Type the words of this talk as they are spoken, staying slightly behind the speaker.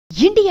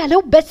ఇండియాలో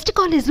best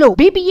college లో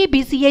BBA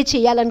BCA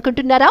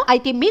చేయాలనుకుంటున్నారా?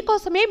 అయితే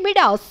మీకోసమే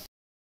మిడాస్.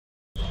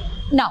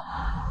 నౌ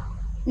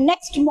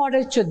నెక్స్ట్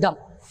మోడల్ చూద్దాం.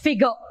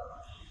 ఫిగర్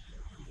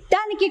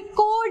దానికి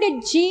కోడ్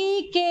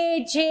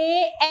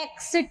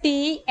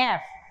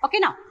GKJXTF.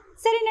 ఓకేనా?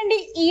 సరేనండి,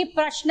 ఈ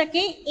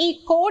ప్రశ్నకి ఈ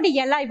కోడ్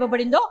ఎలా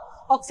ఇవ్వబడిందో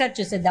ఒకసారి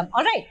చూసేద్దాం.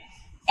 ఆల్రైట్,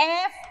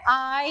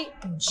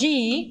 FIGURE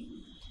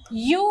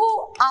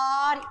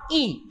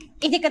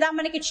ఇది కదా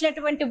మనకి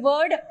ఇచ్చినటువంటి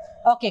వర్డ్.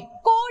 ఓకే,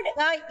 కోడ్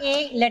ఏ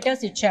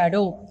లెటర్స్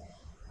ఇచ్చాడు.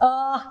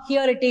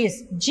 Here it is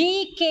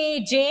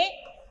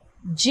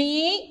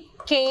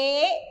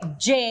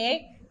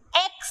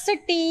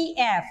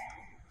GKJXTF.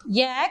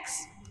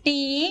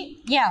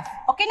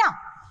 ఓకేనా?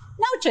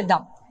 నవ్వు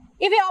చూద్దాం.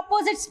 ఇవి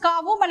ఆపోజిట్స్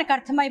కావు, మనకు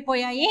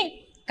అర్థమైపోయాయి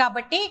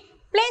కాబట్టి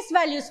ప్లేస్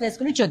వాల్యూస్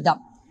వేసుకుని చూద్దాం.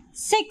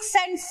 6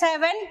 and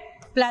 7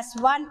 +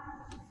 1,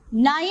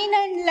 9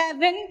 and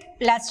 11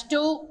 +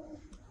 2,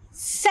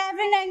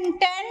 7 and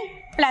 10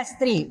 +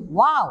 3.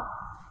 వావ్,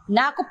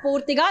 నాకు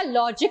పూర్తిగా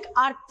లాజిక్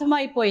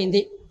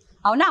అర్థమైపోయింది.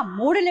 అవునా?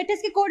 3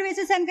 లెటర్స్ కి కోడ్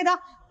వేసేసాను కదా.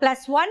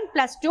 +1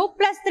 +2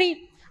 +3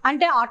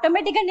 అంటే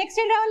ఆటోమేటిక్గా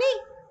నెక్స్ట్ ఏం రావాలి?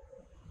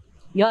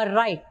 You're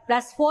right,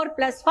 +4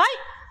 +5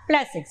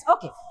 +6.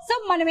 ఓకే, సో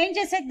మనం ఏం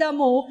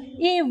చేసేద్దాము,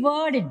 ఈ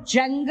వర్డ్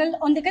జంగల్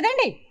ఉంది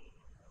కదండి,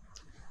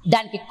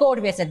 దానికి కోడ్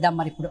వేసేద్దాం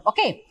మరి ఇప్పుడు.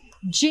 ఓకే,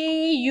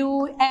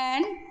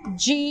 JUNGLE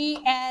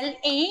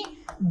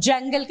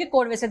జంగల్ కి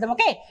కోడ్ వేసేద్దాం.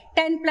 ఓకే,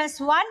 10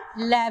 + 1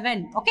 11.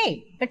 ఓకే,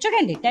 ఇక్కడ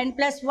చూడండి, 10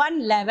 + 1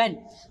 11.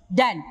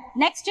 దెన్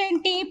నెక్స్ట్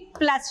ఏంటి?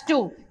 +2,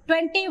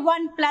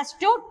 21 +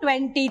 2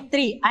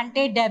 23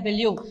 అంటే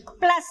W.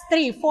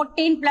 +3,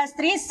 14 +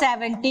 3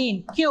 17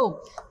 Q.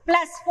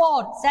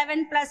 +4, 7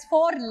 +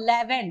 4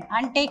 11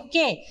 అంటే K.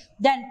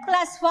 దెన్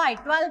 +5,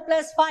 12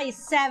 + 5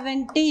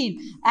 17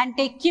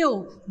 అంటే Q.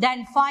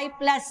 దెన్ 5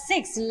 +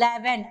 6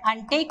 11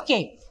 అంటే K.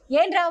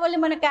 ఏం రావాలి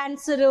మనకు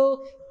ఆన్సరు?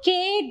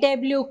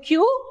 KWQ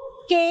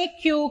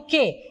KQK.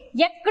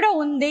 ఎక్కడ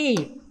ఉంది?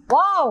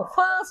 వావ్,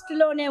 ఫస్ట్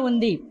లోనే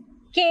ఉంది.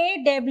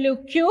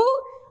 KWQ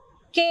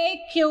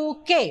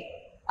KQK.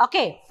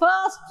 ఓకే,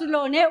 ఫస్ట్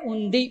లోనే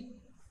ఉంది.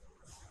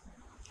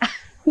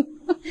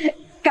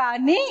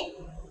 కానీ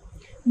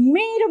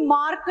మీరు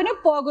మార్కుని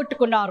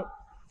పోగొట్టుకున్నారు.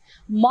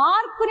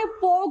 మార్కుని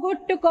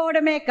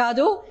పోగొట్టుకోవడమే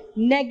కాదు,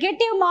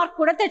 నెగటివ్ మార్క్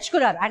కూడా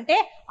తెచ్చుకున్నారు. అంటే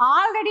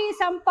ఆల్రెడీ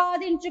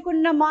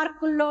సంపాదించుకున్న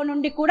మార్కుల్లో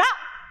నుండి కూడా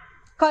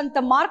కొంత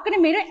మార్కుని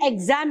మీరు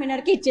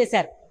ఎగ్జామినర్కి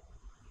ఇచ్చేశారు.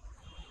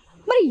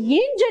 మరి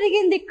ఏం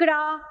జరిగింది ఇక్కడ?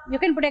 You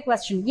can put a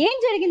question. ఏం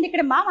జరిగింది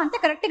ఇక్కడ? మ్యామ్ అంతా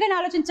కరెక్ట్గానే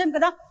ఆలోచించాం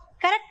కదా.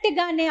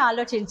 కరెక్ట్గానే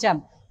ఆలోచించాం,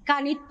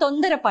 కానీ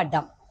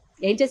తొందరపడ్డాం.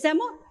 ఏం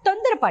చేసాము?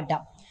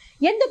 తొందరపడ్డాం.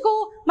 ఎందుకు?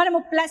 మనము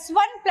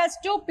 +1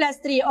 +2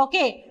 +3.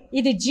 ఓకే,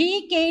 ఇది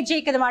GKJ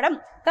కదా మేడం,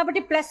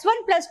 కాబట్టి +1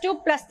 +2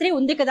 +3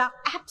 ఉంది కదా.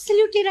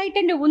 అబ్సల్యూట్లీ రైట్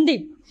అండి, ఉంది.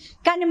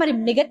 కానీ మరి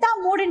మిగతా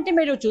మూడింటి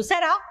మీరు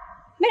చూసారా?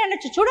 మీరు అలా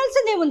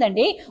చూడాల్సిందే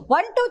ఉందండి.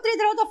 1 2 3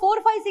 తర్వాత 4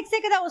 5 6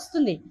 కదా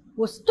వస్తుంది.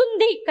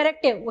 వస్తుంది,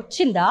 కరెక్టే.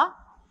 వచ్చిందా?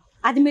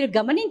 అది మీరు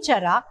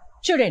గమనించారా?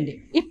 చూడండి,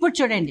 ఇప్పుడు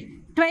చూడండి.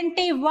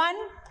 21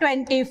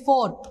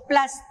 24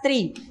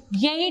 +3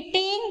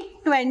 18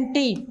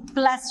 20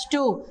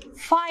 +2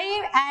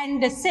 5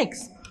 and 6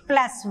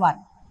 +1.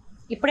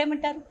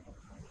 ఇప్పుడేమంటారు?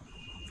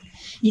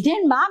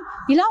 ఇదేం మ్యామ్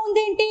ఇలా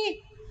ఉందేంటి?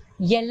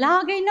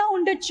 ఎలాగైనా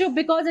ఉండొచ్చు,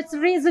 because it's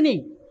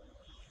reasoning.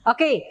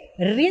 Okay,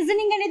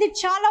 reasoning అనేది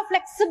చాలా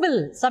ఫ్లెక్సిబుల్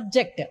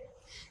సబ్జెక్ట్.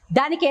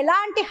 దానికి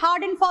ఎలాంటి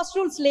హార్డ్ అండ్ ఫాస్ట్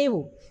రూల్స్ లేవు.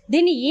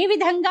 దీన్ని ఏ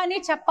విధంగానే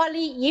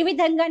చెప్పాలి, ఏ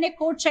విధంగానే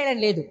కోడ్ చేయడం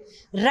లేదు.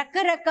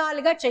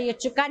 రకరకాలుగా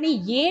చేయొచ్చు, కానీ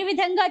ఏ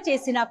విధంగా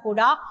చేసినా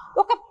కూడా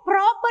ఒక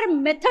ప్రాపర్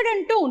మెథడ్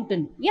అంటూ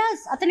ఉంటుంది.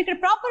 ఎస్, అతను ఇక్కడ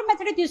ప్రాపర్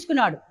మెథడ్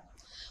తీసుకున్నాడు.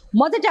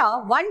 మొదట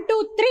 1 2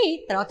 3,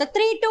 తర్వాత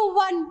 3 2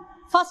 1.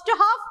 First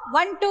half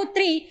 1 2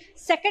 3,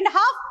 second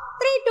half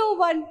 3 2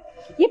 1.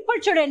 ఇప్పుడు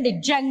చూడండి,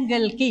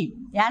 జంగల్ కి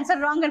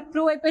ఆన్సర్ రాంగ్ అని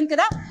ప్రూవ్ అయిపోయింది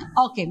కదా.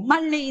 ఓకే,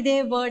 మళ్ళీ ఇదే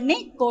వర్డ్ ని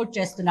కోడ్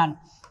చేస్తున్నాను.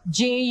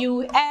 JUNGLE.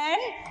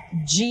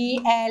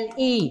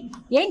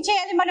 ఏం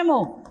చేయాలి మనము?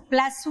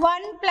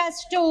 +1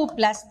 +2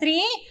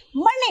 +3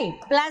 మళ్ళీ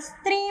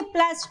 +3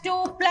 +2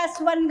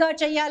 +1 గా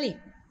చేయాలి.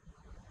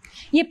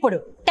 ఇప్పుడు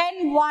 10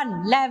 1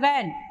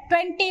 11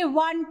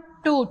 21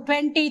 2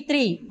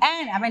 23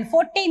 and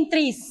 14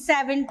 3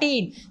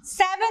 17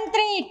 7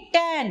 3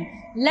 10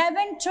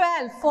 11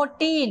 12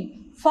 14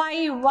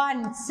 5 1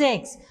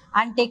 6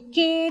 అంటే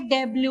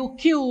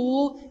KWQ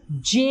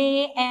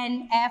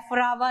JNF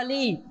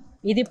రావాలి.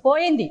 ఇది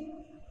పోయింది.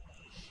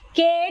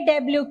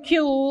 KWQ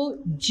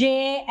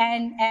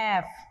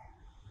JNF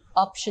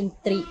option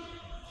 3.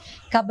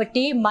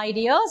 కాబట్టి మై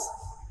డియర్స్,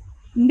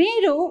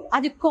 మీరు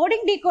అది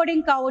కోడింగ్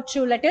డీకోడింగ్ కావచ్చు,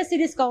 లెటర్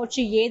సిరీస్ కావచ్చు,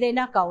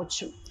 ఏదైనా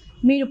కావచ్చు,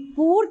 మీరు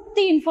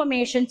పూర్తి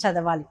ఇన్ఫర్మేషన్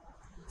చదవాలి.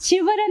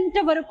 చివరంత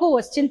వరకు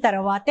వచ్చిన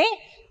తర్వాతే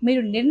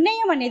మీరు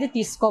నిర్ణయం అనేది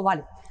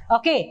తీసుకోవాలి.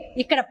 ఓకే,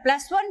 ఇక్కడ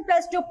 +1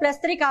 +2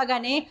 +3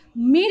 కాగానే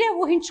మీరే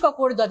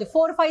ఊహించుకోకూడదు అది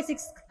 4 5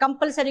 6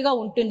 కంపల్సరీగా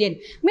ఉంటుంది అని.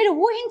 మీరు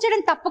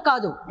ఊహించడం తప్పు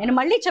కాదు, నేను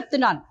మళ్ళీ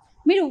చెప్తున్నాను,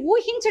 మీరు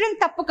ఊహించడం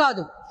తప్పు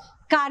కాదు.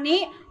 కానీ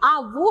ఆ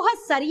ఊహ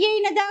సరి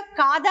అయినదా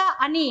కాదా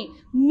అని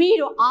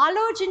మీరు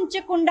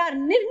ఆలోచించకుండా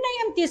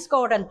నిర్ణయం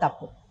తీసుకోవడం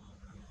తప్పు.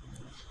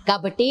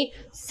 కాబట్టి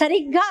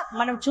సరిగ్గా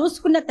మనం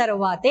చూసుకున్న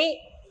తర్వాతే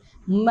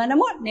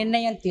మనము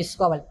నిర్ణయం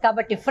తీసుకోవాలి.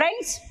 కాబట్టి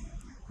ఫ్రెండ్స్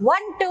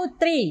 1 2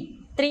 3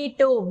 3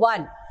 2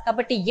 1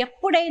 కాబట్టి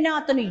ఎప్పుడైనా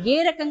అతను ఏ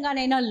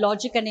రకంగానైనా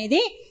లాజిక్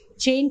అనేది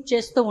చేంజ్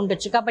చేస్తూ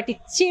ఉండొచ్చు. కాబట్టి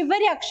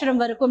చివరి అక్షరం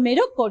వరకు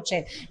మీరు కోట్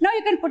చేయాలి. Now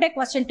you can put a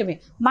question to me,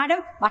 madam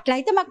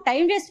అట్లయితే మాకు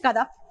టైం వేస్ట్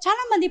కదా.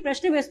 చాలా మంది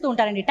ప్రశ్న వేస్తూ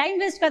ఉంటారండి, టైం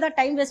వేస్ట్ కదా,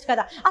 టైం వేస్ట్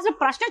కదా. అసలు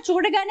ప్రశ్న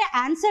చూడగానే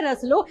ఆన్సర్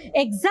అసలు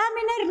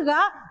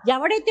ఎగ్జామినర్గా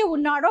ఎవడైతే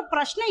ఉన్నాడో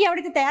ప్రశ్న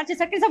ఎవడైతే తయారు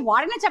చేశాడో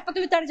వాడినే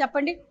చెప్పగలుగుతాడు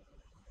చెప్పండి.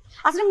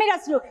 అసలు మీరు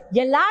అసలు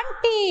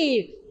ఎలాంటి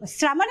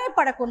శ్రమనే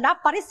పడకుండా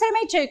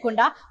పరిశ్రమే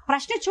చేయకుండా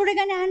ప్రశ్న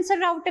చూడగానే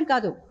ఆన్సర్ రావటం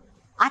కాదు.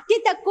 అతి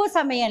తక్కువ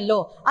సమయంలో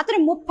అతను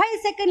 30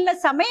 సెకండ్ల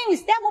సమయం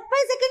ఇస్తే ఆ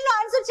 30 సెకండ్లో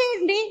ఆన్సర్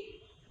చేయండి.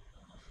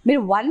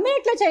 మీరు 1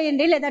 మినిట్లో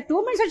చేయండి లేదా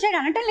 2 మినిట్స్లో చేయండి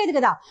అనటం లేదు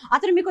కదా.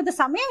 అతను మీకు కొంత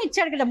సమయం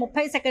ఇచ్చాడు కదా,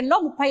 30 సెకండ్లో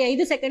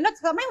 35 సెకండ్లో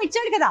సమయం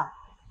ఇచ్చాడు కదా,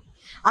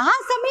 ఆ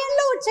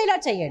సమయంలో వచ్చేలా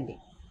చేయండి.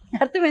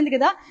 అర్థమైంది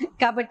కదా.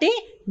 కాబట్టి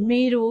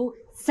మీరు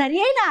సరి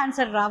అయిన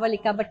ఆన్సర్ రావాలి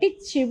కాబట్టి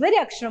చివరి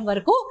అక్షరం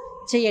వరకు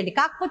చేయండి.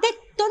 కాకపోతే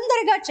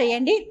తొందరగా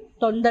చేయండి,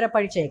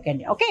 తొందరపడి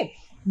చేయకండి. ఓకే,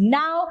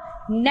 నౌ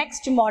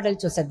నెక్స్ట్ మోడల్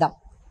చూసేద్దాం.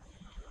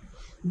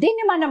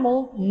 దీన్ని మనము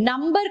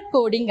నంబర్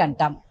కోడింగ్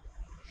అంటాం.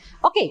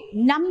 ఓకే,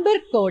 నంబర్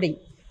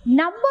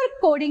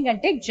కోడింగ్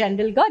అంటే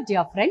జనరల్గా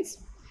డియర్ ఫ్రెండ్స్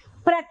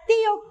ప్రతి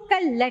ఒక్క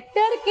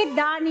లెటర్కి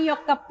దాని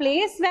యొక్క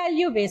ప్లేస్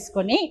వాల్యూ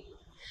వేసుకొని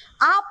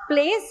ఆ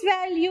ప్లేస్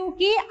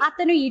వాల్యూకి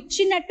అతను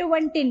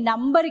ఇచ్చినటువంటి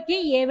నంబర్కి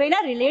ఏవైనా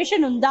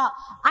రిలేషన్ ఉందా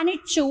అని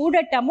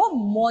చూడటము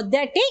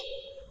మొదటి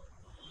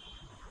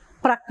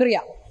ప్రక్రియ.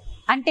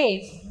 అంటే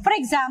ఫర్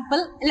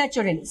ఎగ్జాంపుల్ ఇలా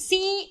చూడండి,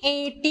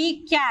 CAT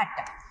cat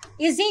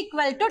is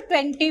equal to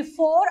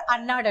 24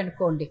 అన్నాడు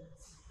అనుకోండి.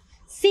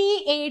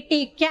 CAT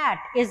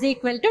cat is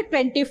equal to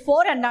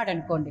 24 అన్నాడు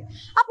అనుకోండి.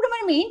 అప్పుడు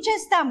మనం ఏం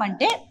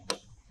చేస్తామంటే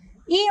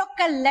ఈ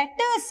యొక్క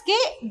లెటర్స్కి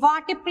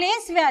వాటి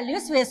ప్లేస్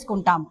వాల్యూస్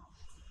వేసుకుంటాం.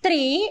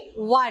 3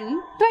 1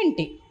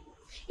 20.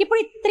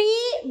 ఇప్పుడు 3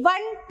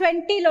 1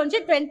 20లోంచి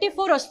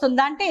 24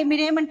 వస్తుందా అంటే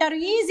మీరేమంటారు?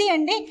 ఈజీ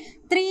అండి,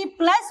 3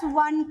 +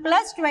 1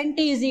 +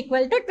 20 ఈజ్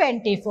ఈక్వల్ టు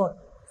 24.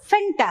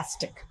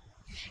 ఫెంటాస్టిక్.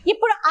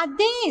 ఇప్పుడు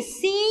అదే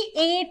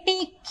CAT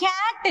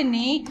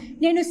క్యాట్ని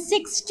నేను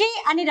 60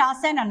 అని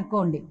రాశాను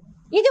అనుకోండి,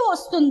 ఇది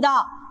వస్తుందా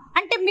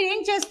అంటే మీరు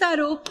ఏం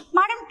చేస్తారు?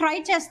 మేడం ట్రై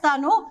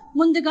చేస్తాను,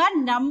 ముందుగా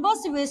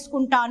నంబర్స్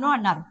వేసుకుంటాను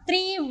అన్నారు.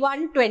 3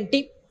 1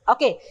 20.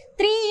 ఓకే,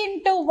 3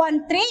 × 1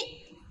 3,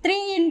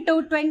 3 ×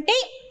 20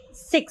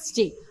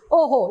 60.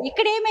 ఓహో,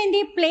 ఇక్కడ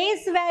ఏమైంది?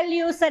 ప్లేస్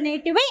వాల్యూస్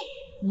అనేటివి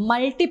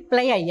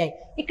మల్టిప్లై అయ్యాయి.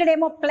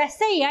 ఇక్కడేమో ప్లస్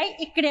అయ్యాయి,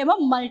 ఇక్కడేమో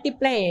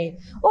మల్టిప్లై అయ్యాయి.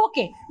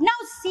 Okay, now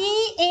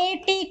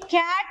CAT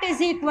cat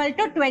is equal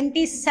to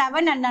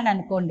 27 అన్నాను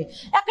అనుకోండి.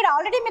 అక్కడ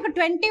ఆల్రెడీ మీకు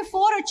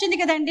 24 వచ్చింది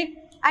కదండి,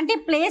 అంటే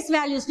ప్లేస్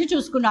వాల్యూస్ని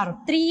చూసుకున్నారు.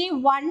 3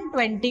 1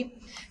 20.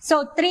 సో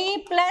 3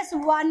 +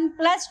 1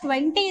 +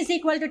 20 ఈజ్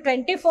ఈక్వల్ టు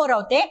 24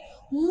 అవుతే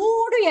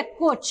 3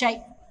 ఎక్కువ వచ్చాయి.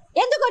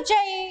 ఎందుకు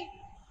వచ్చాయి?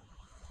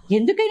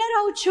 ఎందుకైనా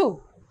రావచ్చు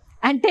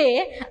అంటే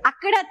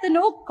అక్కడ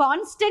అతను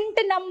కాన్స్టెంట్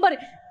నంబర్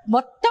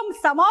మొత్తం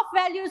సమ్ ఆఫ్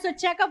వాల్యూస్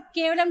వచ్చాక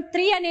కేవలం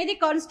 3 అనేది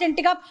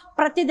కాన్స్టెంట్గా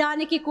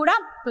ప్రతిదానికి కూడా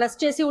ప్లస్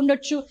చేసి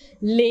ఉండొచ్చు.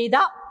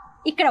 లేదా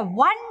ఇక్కడ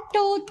 1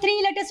 2 3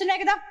 లెటర్స్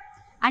ఉన్నాయి కదా,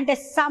 అంటే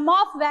some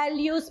of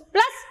values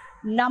plus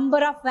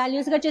number of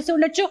వాల్యూస్గా చేసి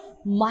ఉండొచ్చు.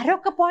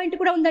 మరొక పాయింట్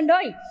కూడా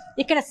ఉందండి,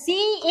 ఇక్కడ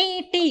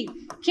CAT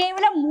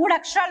కేవలం 3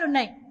 అక్షరాలు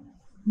ఉన్నాయి.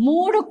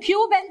 3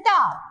 క్యూబ్ ఎంత?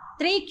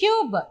 3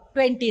 క్యూబ్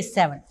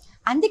 27.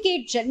 అందుకే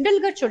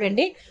జనరల్గా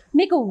చూడండి,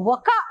 మీకు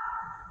ఒక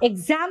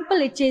ఎగ్జాంపుల్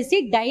ఇచ్చేసి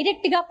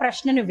డైరెక్ట్గా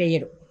ప్రశ్నను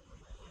వేయడు,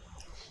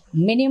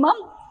 మినిమం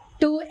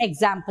 2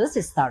 ఎగ్జాంపుల్స్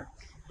ఇస్తాడు.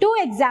 2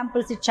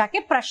 ఎగ్జాంపుల్స్ ఇచ్చాకే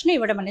ప్రశ్న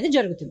ఇవ్వడం అనేది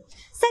జరుగుతుంది.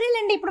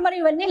 సరేలేండి, ఇప్పుడు మనం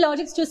ఇవన్నీ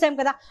లాజిక్స్ చూసాం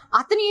కదా,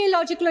 అతను ఏ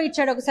లాజిక్లో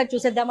ఇచ్చాడో ఒకసారి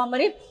చూసేద్దామా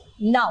మరి.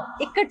 నౌ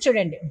ఇక్కడ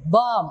చూడండి,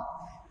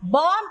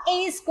 బాంబ్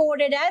ఈజ్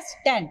కోడెడ్ యాజ్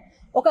 10.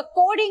 ఒక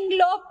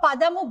కోడింగ్లో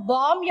పదము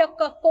బాంబ్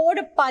యొక్క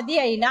కోడ్ 10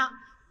 అయినా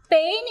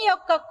పెయిన్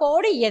యొక్క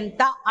కోడ్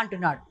ఎంత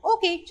అంటున్నాడు.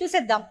 ఓకే,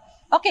 చూసేద్దాం.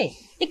 ఓకే,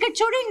 ఇక్కడ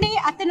చూడండి,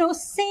 అతను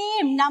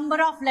సేమ్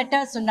నంబర్ ఆఫ్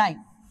లెటర్స్ ఉన్నాయి,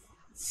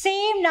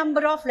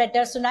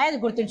 అది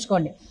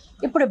గుర్తుంచుకోండి.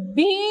 ఇప్పుడు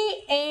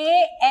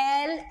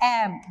BALM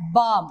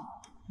బాంబ్,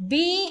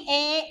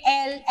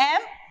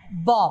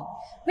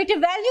 వీటి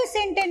వాల్యూస్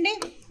ఏంటండి?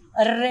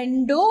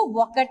 2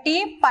 1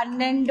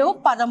 12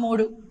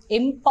 13.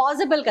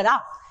 ఇంపాసిబుల్ కదా.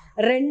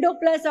 2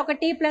 +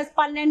 1 +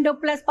 12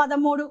 +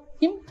 13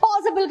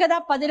 ఇంపాసిబుల్ కదా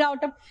 10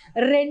 రావటం.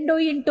 2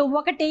 ×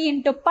 1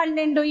 ×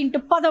 12 ×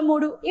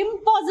 13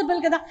 ఇంపాసిబుల్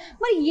కదా.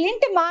 మరి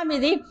ఏంటి మామ్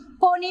ఇది?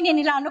 పోనీ నేను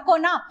ఇలా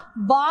అనుకోనా,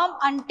 బాంబ్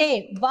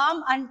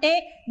అంటే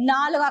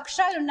 4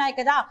 అక్షరాలు ఉన్నాయి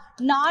కదా,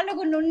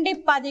 4 నుండి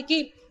 10కి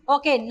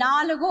ఓకే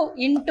 4 ×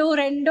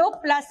 2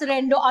 +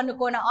 2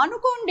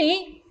 అనుకోండి.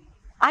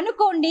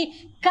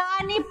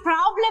 కానీ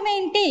ప్రాబ్లం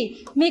ఏంటి?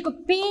 మీకు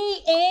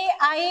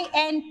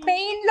PAIN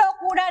పెయిన్లో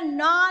కూడా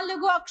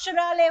 4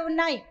 అక్షరాలే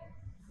ఉన్నాయి.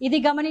 ఇది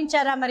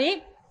గమనించారా?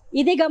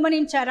 ఇది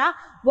గమనించారా?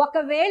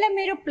 ఒకవేళ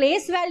మీరు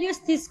ప్లేస్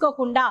వాల్యూస్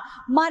తీసుకోకుండా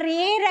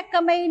మరే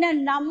రకమైన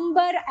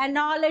నంబర్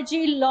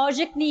అనాలజీ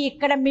లాజిక్ని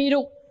ఇక్కడ మీరు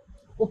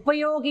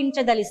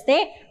ఉపయోగించదలిస్తే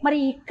మరి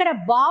ఇక్కడ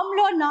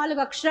బాంలో 4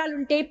 అక్షరాలు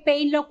ఉంటే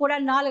పెయిన్లో కూడా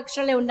 4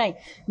 అక్షరాలే ఉన్నాయి.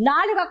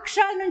 4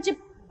 అక్షరాల నుంచి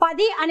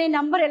 10 అనే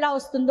నంబర్ ఎలా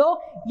వస్తుందో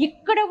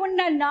ఇక్కడ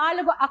ఉన్న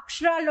 4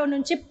 అక్షరాల్లో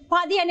నుంచి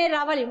 10 అనే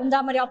రావాలి. ఉందా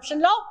మరి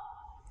ఆప్షన్లో?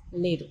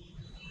 లేదు.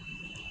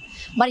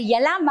 మరి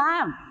ఎలా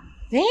మ్యామ్?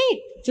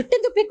 వెయిట్, చుట్టూ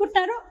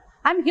దుప్పికుంటున్నారు.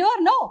 ఐఎమ్ హ్యూర్.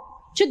 నో,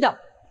 చూద్దాం.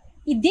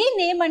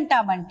 దీన్ని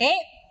ఏమంటామంటే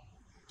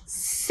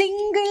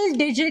సింగిల్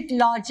డిజిట్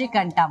లాజిక్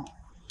అంటాం.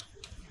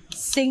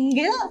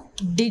 సింగిల్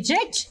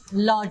డిజిట్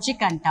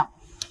లాజిక్ అంటాం.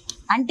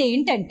 అంటే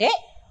ఏంటంటే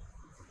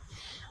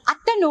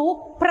అతను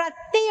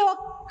ప్రతి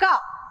ఒక్క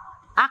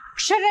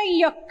అక్షరం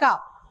యొక్క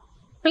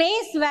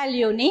ప్లేస్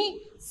వాల్యూని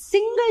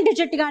single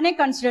డిజిట్గానే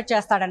consider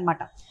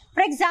చేస్తాడనమాట.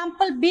 For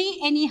example B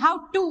anyhow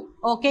 2,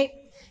 okay,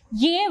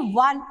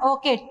 A1,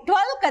 okay,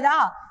 12 కదా,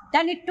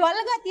 దాన్ని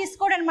 12గా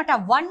తీసుకోడు అనమాట.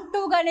 1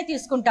 2 గానే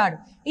తీసుకుంటాడు.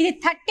 ఇది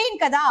 13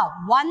 కదా,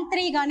 1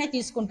 3 గానే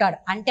తీసుకుంటాడు.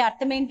 అంటే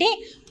అర్థం ఏంటి?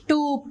 2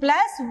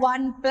 +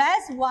 1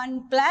 + 1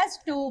 +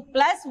 2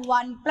 +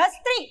 1 +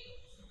 3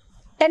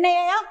 10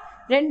 అయ్యాయా?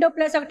 2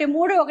 + 1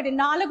 3, 1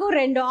 4, 2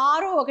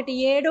 6, 1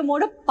 7,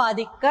 3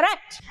 10.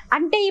 కరెక్ట్.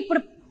 అంటే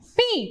ఇప్పుడు P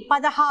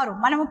 16.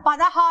 మనము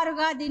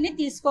 16గా దీన్ని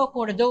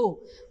తీసుకోకూడదు.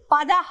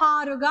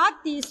 16గా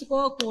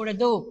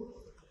తీసుకోకూడదు.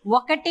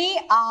 1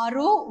 6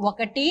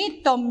 1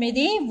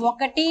 9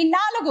 1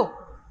 4.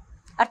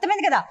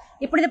 అర్థమైంది కదా?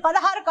 ఇప్పుడు ఇది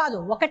 16 కాదు,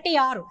 1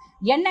 6.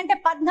 n అంటే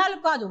 14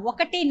 కాదు,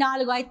 1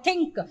 4. ఐ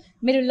థింక్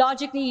మీరు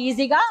లాజిక్ని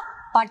ఈజీగా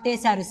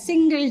పట్టేశారు.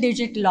 Single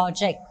digit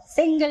logic.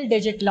 Single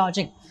digit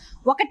logic.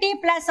 1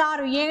 +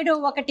 6 7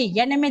 1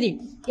 8 8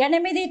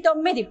 9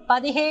 17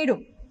 17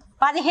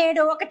 1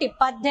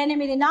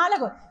 18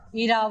 4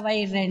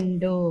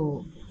 22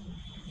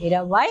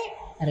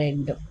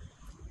 22.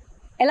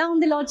 ఎలా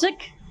ఉంది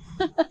లాజిక్?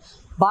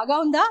 బాగా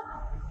ఉందా?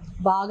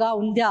 బాగా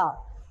ఉందా?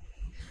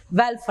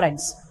 వెల్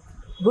ఫ్రెండ్స్,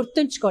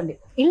 గుర్తుంచుకోండి,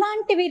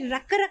 ఇలాంటివి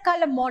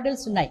రకరకాల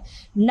మోడల్స్ ఉన్నాయి.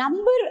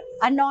 నంబర్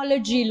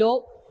అనాలజీలో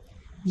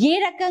ఏ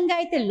రకంగా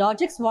అయితే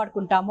లాజిక్స్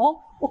వాడుకుంటామో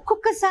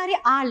ఒక్కొక్కసారి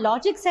ఆ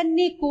లాజిక్స్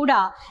అన్నీ కూడా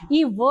ఈ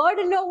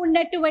వర్డ్లో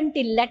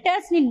ఉన్నటువంటి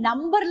లెటర్స్ని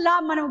నంబర్లా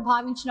మనం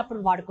భావించినప్పుడు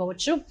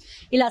వాడుకోవచ్చు.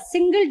 ఇలా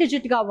సింగిల్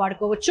డిజిట్గా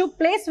వాడుకోవచ్చు,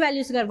 ప్లేస్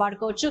వాల్యూస్గా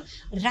వాడుకోవచ్చు.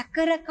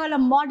 రకరకాల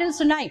మోడల్స్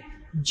ఉన్నాయి.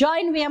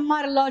 Join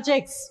VMR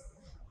logics.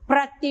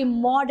 ప్రతి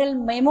మోడల్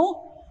మేము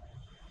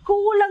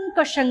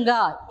కూలంకషంగా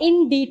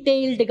ఇన్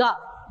డీటెయిల్డ్గా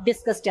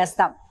డిస్కస్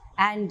చేస్తాం.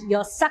 And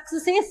your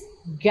success is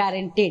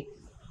guaranteed.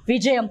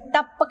 విజయం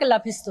తప్పక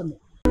లభిస్తుంది.